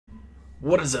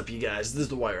What is up, you guys? This is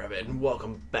the Wire Rabbit, and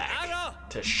welcome back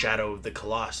to Shadow of the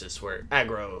Colossus, where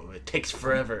aggro, it takes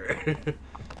forever.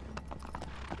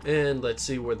 And let's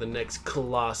see where the next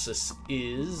Colossus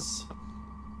is.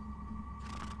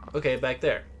 Okay, back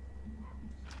there.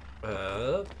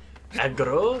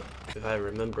 Aggro, if I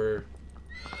remember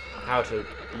how to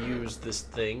use this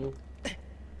thing.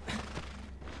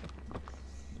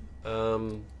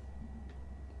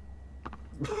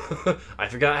 I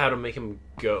forgot how to make him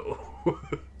go.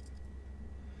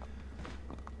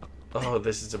 Oh,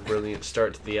 this is a brilliant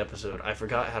start to the episode. I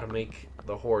forgot how to make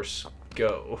the horse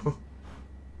go.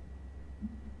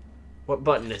 What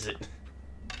button is it?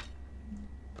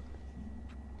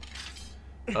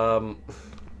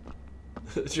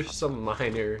 Just some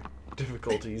minor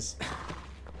difficulties.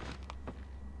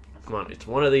 Come on, it's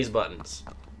one of these buttons.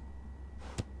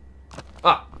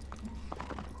 Ah!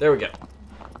 There we go.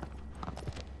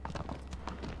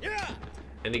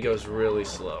 And he goes really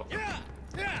slow.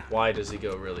 Why does he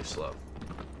go really slow?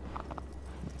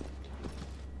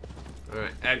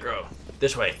 Alright, aggro.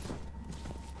 This way.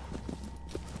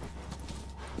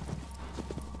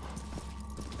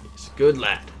 He's a good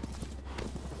lad.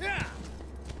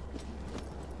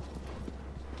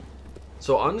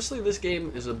 So honestly, this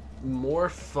game is more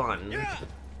fun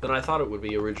than I thought it would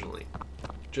be originally.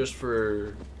 Just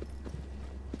for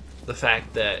the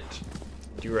fact that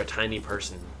you're a tiny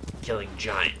person killing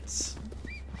giants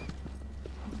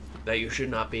that you should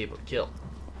not be able to kill.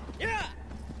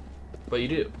 But you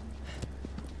do.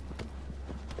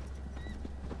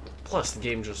 Plus, the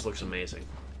game just looks amazing.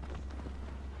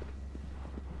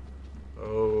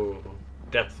 Oh,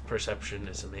 depth perception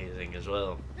is amazing as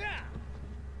well.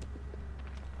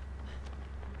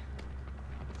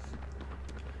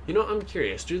 You know, I'm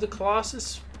curious. Do the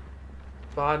Colossus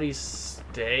bodies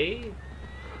stay?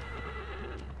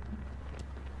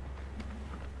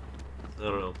 I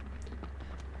don't know.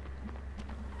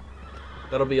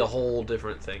 That'll be a whole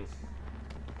different thing.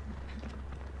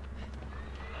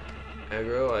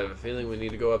 Aggro, I have a feeling we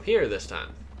need to go up here this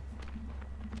time.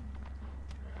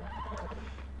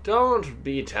 Don't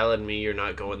be telling me you're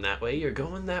not going that way. You're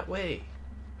going that way.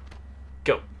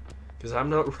 Go. Because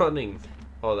I'm not running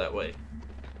all that way.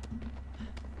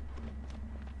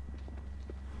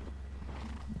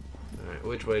 Alright,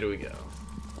 which way do we go?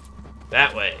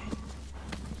 That way.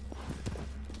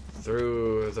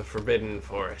 Through the Forbidden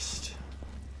Forest.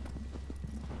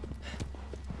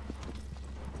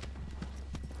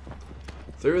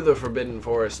 Through the Forbidden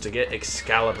Forest to get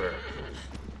Excalibur.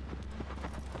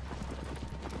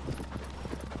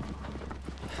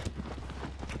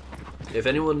 If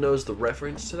anyone knows the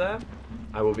reference to that,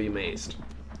 I will be amazed.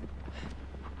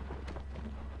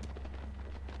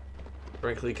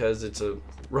 Frankly, because it's a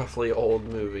roughly old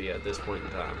movie at this point in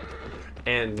time.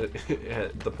 And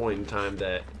at the point in time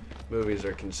that movies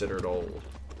are considered old.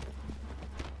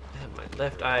 Man, my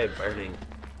left eye burning.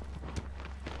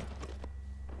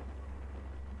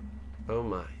 Oh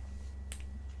my.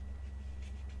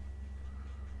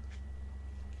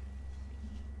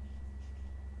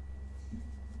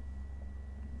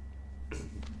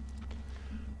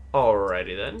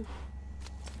 Alrighty then.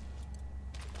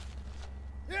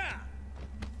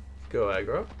 Go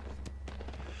aggro.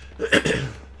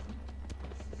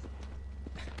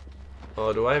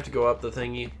 Oh, do I have to go up the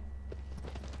thingy?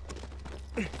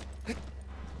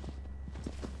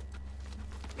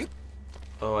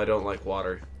 Oh, I don't like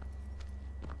water.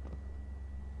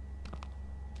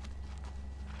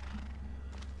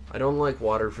 I don't like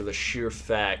water for the sheer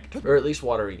fact, or at least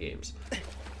watering games.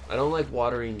 I don't like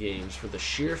watering games for the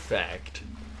sheer fact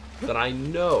that I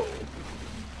know.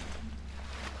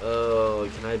 Oh,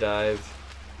 can I dive?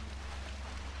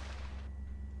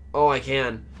 Oh, I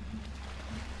can.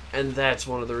 And that's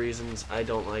one of the reasons I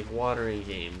don't like watering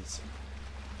games.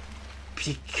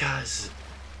 Because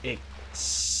it's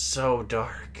so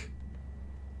dark.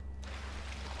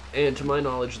 And to my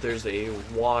knowledge, there's a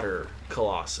water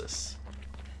Colossus.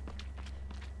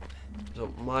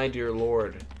 So, my dear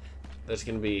lord, that's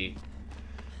gonna be...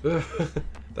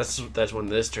 that's when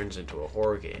this turns into a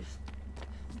horror game.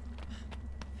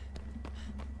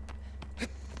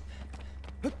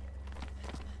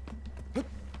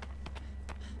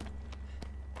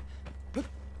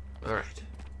 Alright.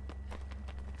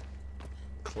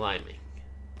 Climbing.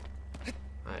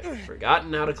 I've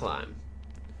forgotten how to climb.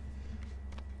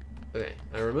 Okay,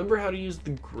 I remember how to use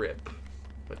the grip,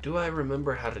 but do I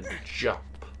remember how to jump?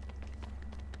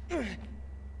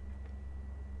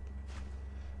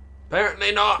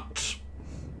 Apparently not!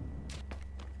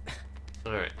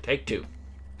 Alright, take two.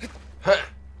 Huh.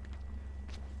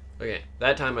 Okay,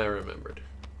 that time I remembered.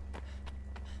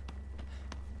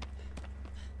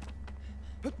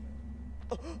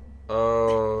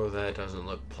 that doesn't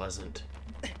look pleasant.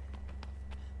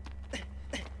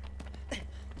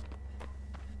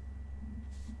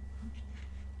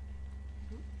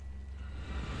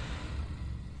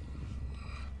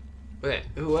 Okay,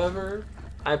 whoever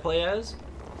I play as,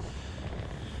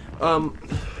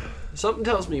 something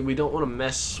tells me we don't want to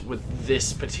mess with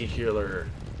this particular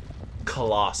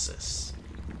Colossus.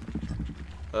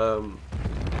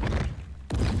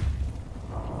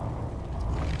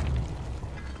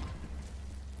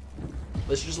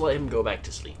 Let's just let him go back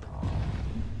to sleep.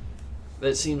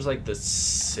 That seems like the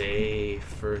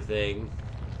safer thing.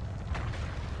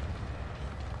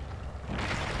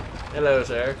 Hello,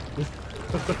 sir.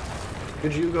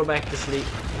 Could you go back to sleep,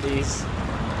 please?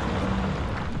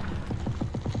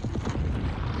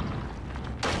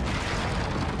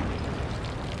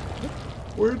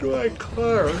 Where do I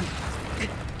climb?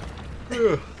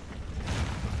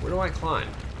 Where do I climb?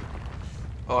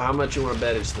 Oh, how much you want to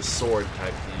bet it's the sword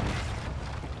type thing?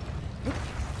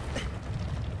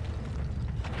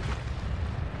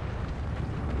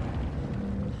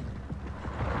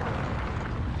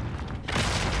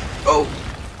 Oh!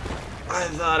 I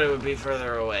thought it would be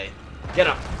further away. Get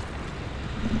up!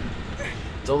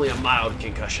 It's only a mild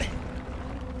concussion.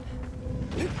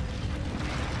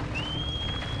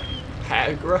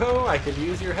 Aggro, I could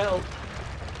use your help.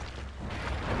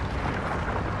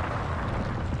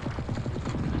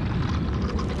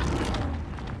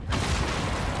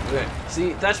 Okay,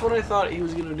 see, that's what I thought he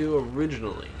was gonna do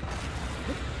originally.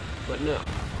 But no.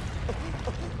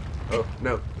 Oh,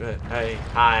 no.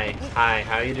 Hi,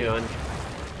 how you doing?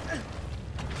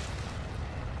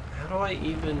 How do I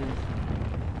even...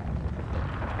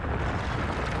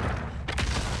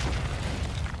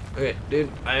 Okay, dude,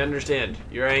 I understand.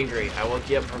 You're angry. I woke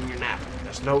you up from your nap.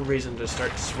 There's no reason to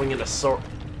start swinging a sword.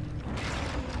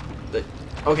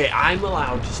 Okay, I'm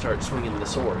allowed to start swinging the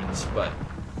swords, but...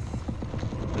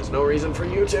 there's no reason for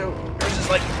you to. You're just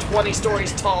like 20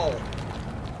 stories tall.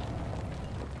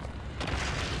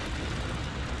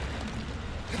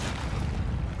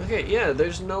 Okay, yeah,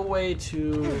 there's no way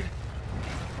to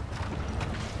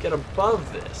get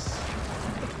above this.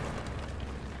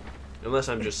 Unless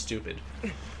I'm just stupid.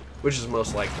 Which is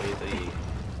most likely the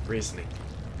reasoning.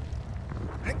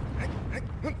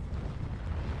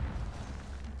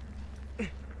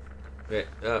 Okay,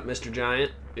 Mr.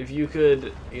 Giant, if you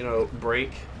could, you know,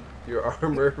 break your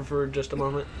armor for just a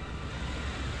moment.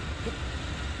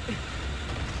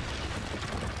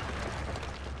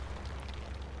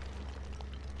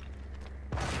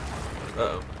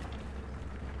 Uh-oh.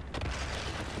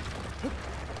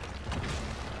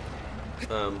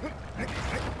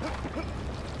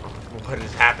 What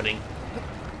is happening?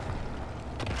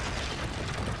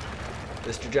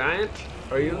 Mr. Giant,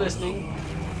 are you listening?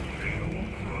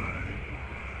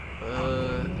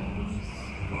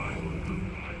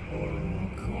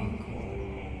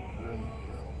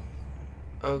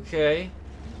 Okay.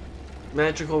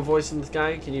 Magical voice in the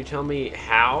sky, can you tell me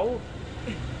how?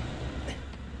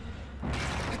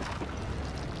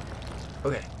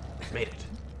 Okay, made it.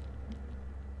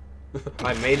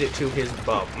 I made it to his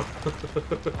bum.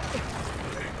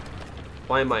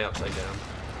 Why am I upside down?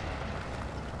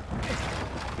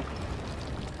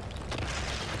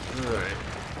 Alright.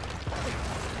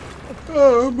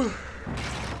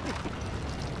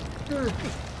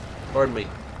 Pardon me.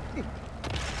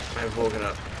 I've woken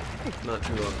up not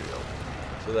too long ago.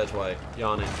 So that's why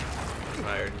yawning,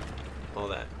 tired, all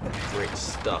that great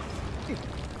stuff.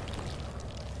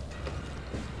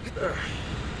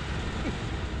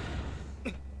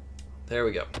 There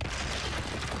we go.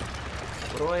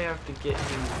 What do I have to get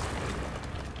him?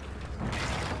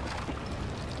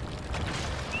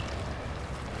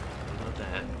 Not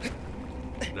that.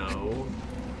 No.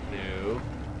 No.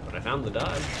 But I found the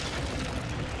dodge.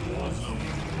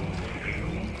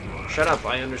 Shut up,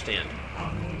 I understand.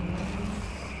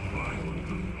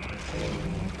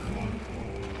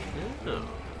 Oh.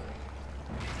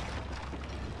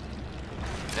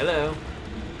 Hello.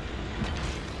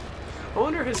 I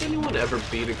wonder, has anyone ever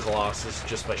beat a Colossus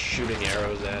just by shooting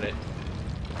arrows at it?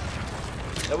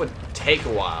 That would take a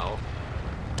while.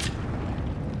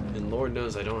 And Lord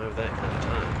knows I don't have that kind of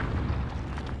time.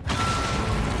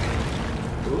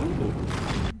 Ooh.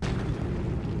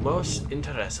 Most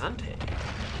interesante.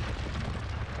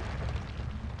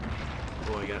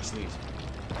 Oh, I gotta sneeze.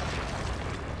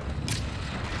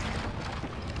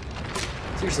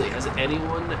 Seriously, has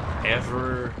anyone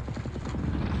ever...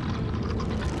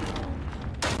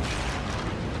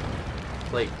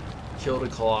 like, killed a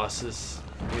Colossus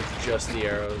with just the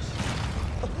arrows?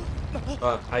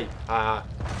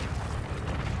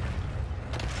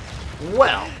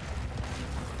 Well.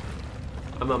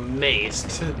 I'm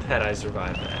amazed that I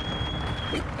survived that.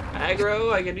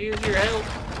 Aggro, I can use your help.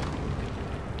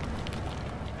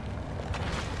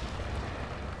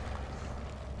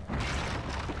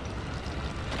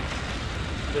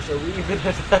 Just a wee bit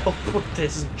of help with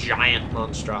this giant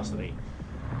monstrosity.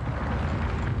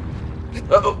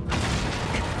 Uh-oh!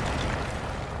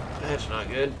 That's not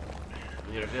good.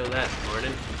 I'm gonna feel that in the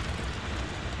morning.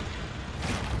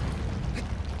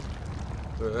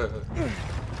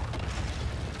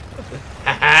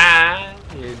 Haha!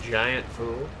 You giant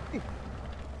fool.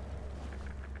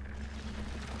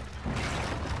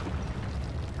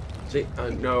 See,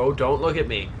 no, don't look at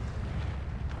me.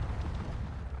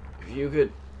 If you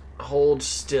could hold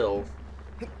still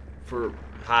for...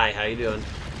 Hi, how you doing?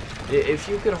 If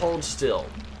you could hold still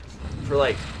for,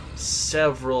 like,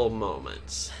 several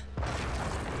moments,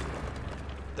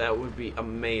 that would be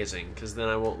amazing, because then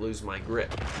I won't lose my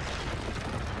grip.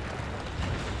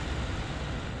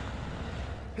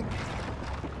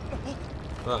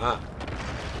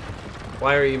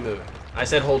 Why are you moving? I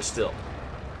said hold still.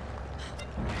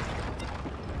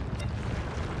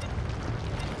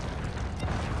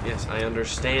 Yes, I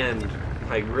understand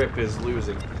my grip is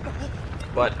losing,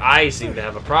 but I seem to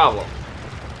have a problem.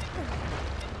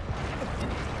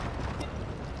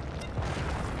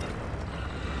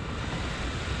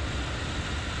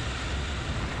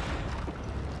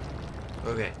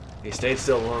 Okay, he stayed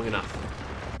still long enough.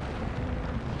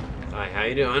 Hi, how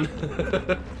you doing?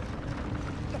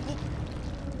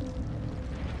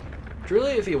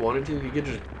 Truly, if he wanted to, he could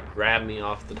just grab me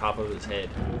off the top of his head.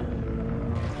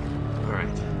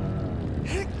 Alright.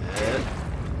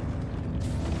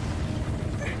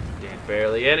 Did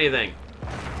barely anything.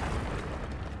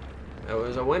 That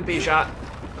was a wimpy shot.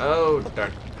 Oh,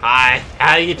 darn. Hi,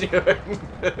 how you doing?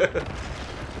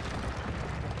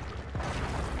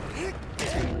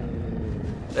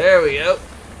 There we go.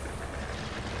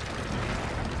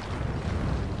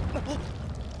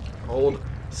 Hold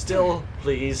still,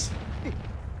 please.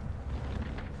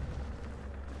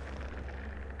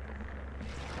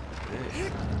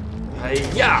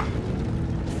 Hi-ya!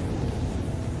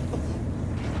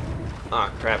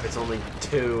 Ah, crap, it's only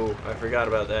 2. I forgot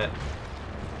about that.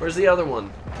 Where's the other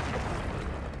one?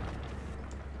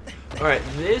 Alright,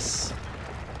 this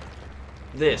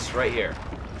right here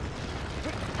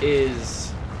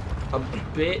is a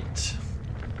bit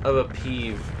of a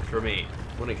peeve for me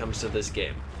when it comes to this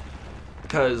game.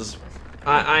 Because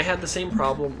I had the same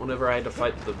problem whenever I had to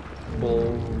fight the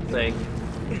bull thing.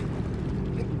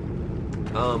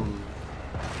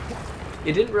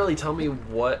 It didn't really tell me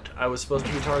what I was supposed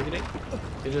to be targeting.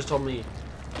 It just told me,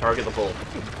 target the bull.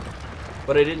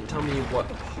 But it didn't tell me what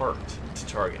part to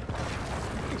target.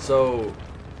 So,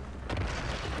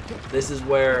 this is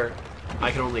where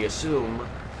I can only assume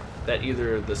that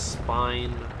either the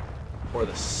spine or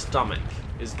the stomach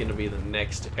is going to be the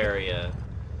next area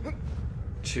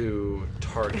to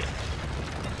target.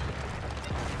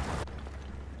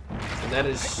 And that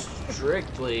is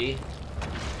strictly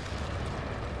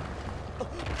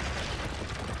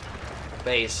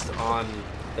based on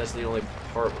that's the only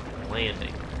part with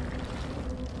landing.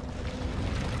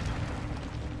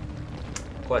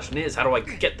 Question is, how do I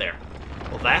get there?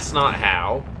 Well, that's not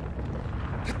how.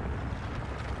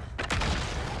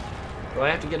 Do I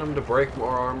have to get him to break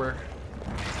more armor?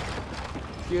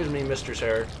 Excuse me, Mr.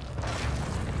 Sir.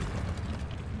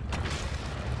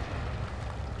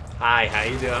 Hi, how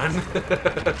you doing?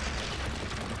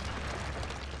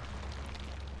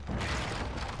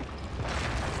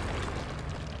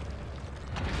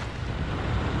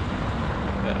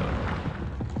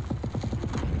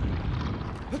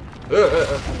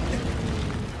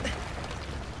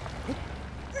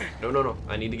 No, no, no.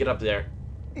 I need to get up there.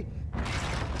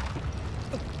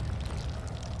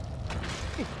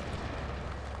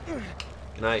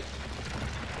 Can I?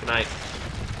 Can I?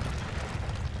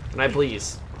 Can I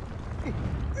please?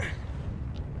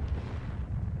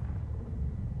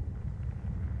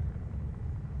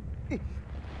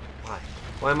 Why?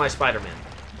 Why am I Spider-Man?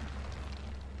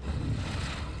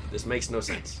 This makes no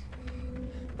sense.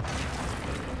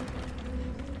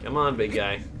 Come on, big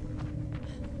guy.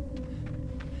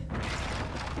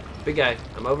 Big guy,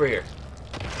 I'm over here.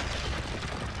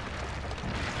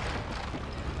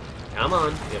 Come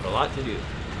on, we have a lot to do.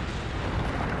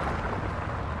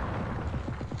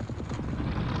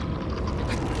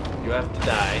 You have to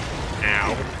die.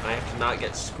 Ow. I have to not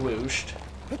get squooshed.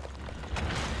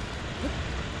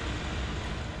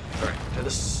 Alright, to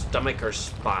the stomach or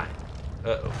spine.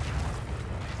 Uh-oh.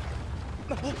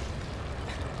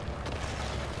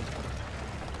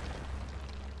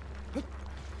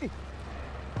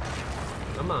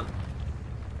 Come on.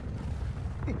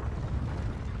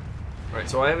 Alright,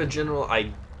 so I have a general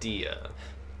idea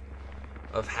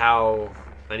of how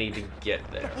I need to get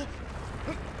there.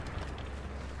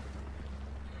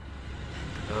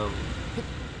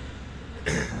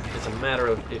 It's a matter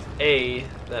of if A,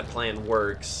 that plan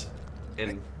works,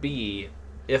 and B,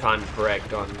 if I'm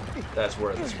correct on that's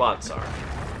where the spots are.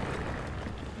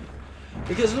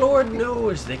 Because Lord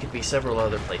knows there could be several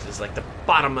other places, like the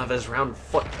bottom of his round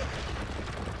foot.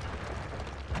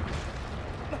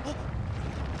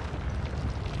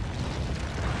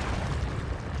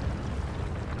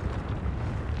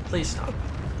 Please stop.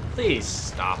 Please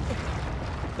stop.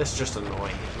 That's just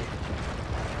annoying.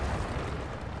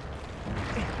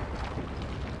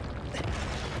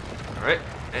 Alright,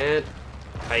 and...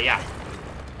 yeah.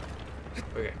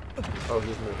 Okay. Oh,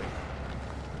 he's moving.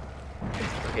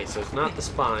 Okay, so it's not the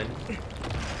spine.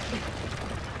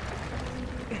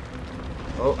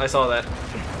 Oh, I saw that.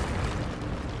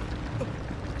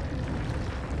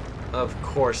 Of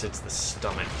course it's the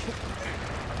stomach.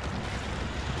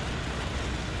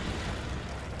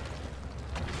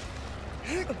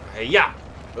 Yeah.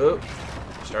 Oh,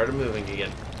 started moving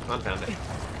again. Confound it.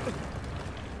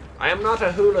 I am not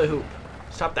a hula hoop.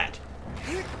 Stop that.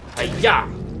 Yeah.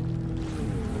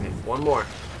 Okay, one more.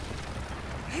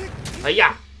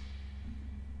 Yeah.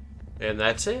 And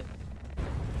that's it.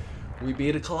 We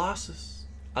beat a Colossus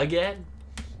again.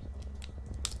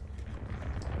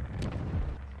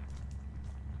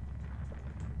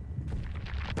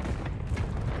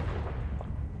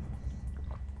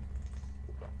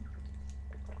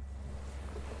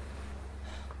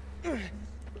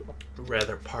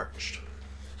 Rather parched.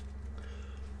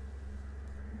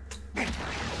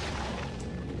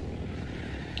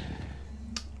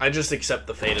 I just accept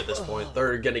the fate at this point.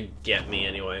 They're gonna get me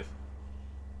anyway.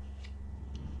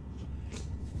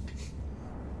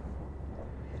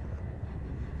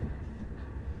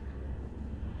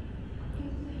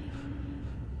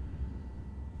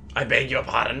 I beg your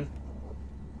pardon.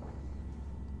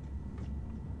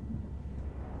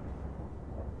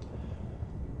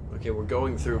 Okay, we're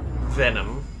going through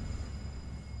Venom.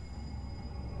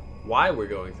 Why we're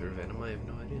going through Venom, I have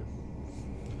no idea.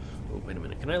 Oh, wait a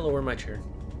minute. Can I lower my chair?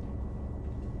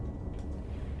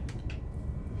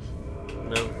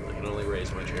 No, I can only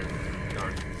raise my chair.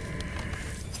 Darn.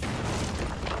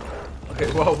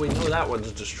 Okay, well, we know that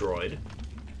one's destroyed.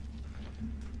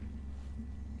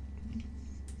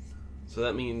 So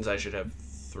that means I should have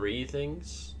 3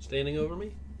 things standing over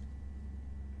me?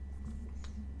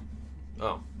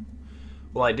 Oh.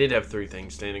 Well, I did have 3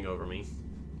 things standing over me.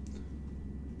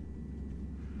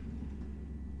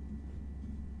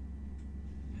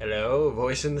 Hello,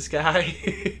 voice in the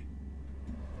sky?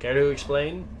 Care to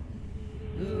explain?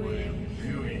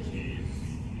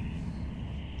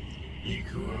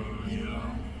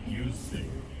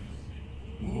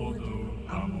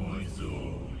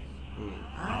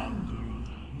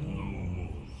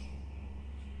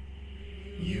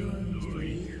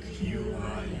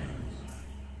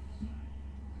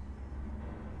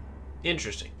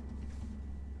 Interesting.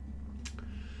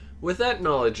 With that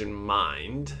knowledge in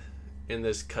mind, in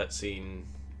this cutscene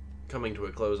coming to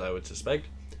a close, I would suspect,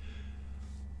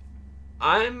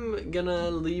 I'm gonna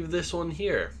leave this one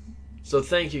here. So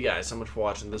thank you guys so much for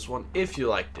watching this one. If you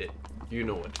liked it, you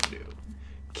know what to do.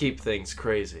 Keep things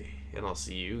crazy, and I'll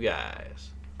see you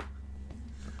guys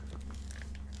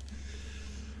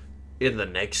in the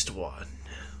next one.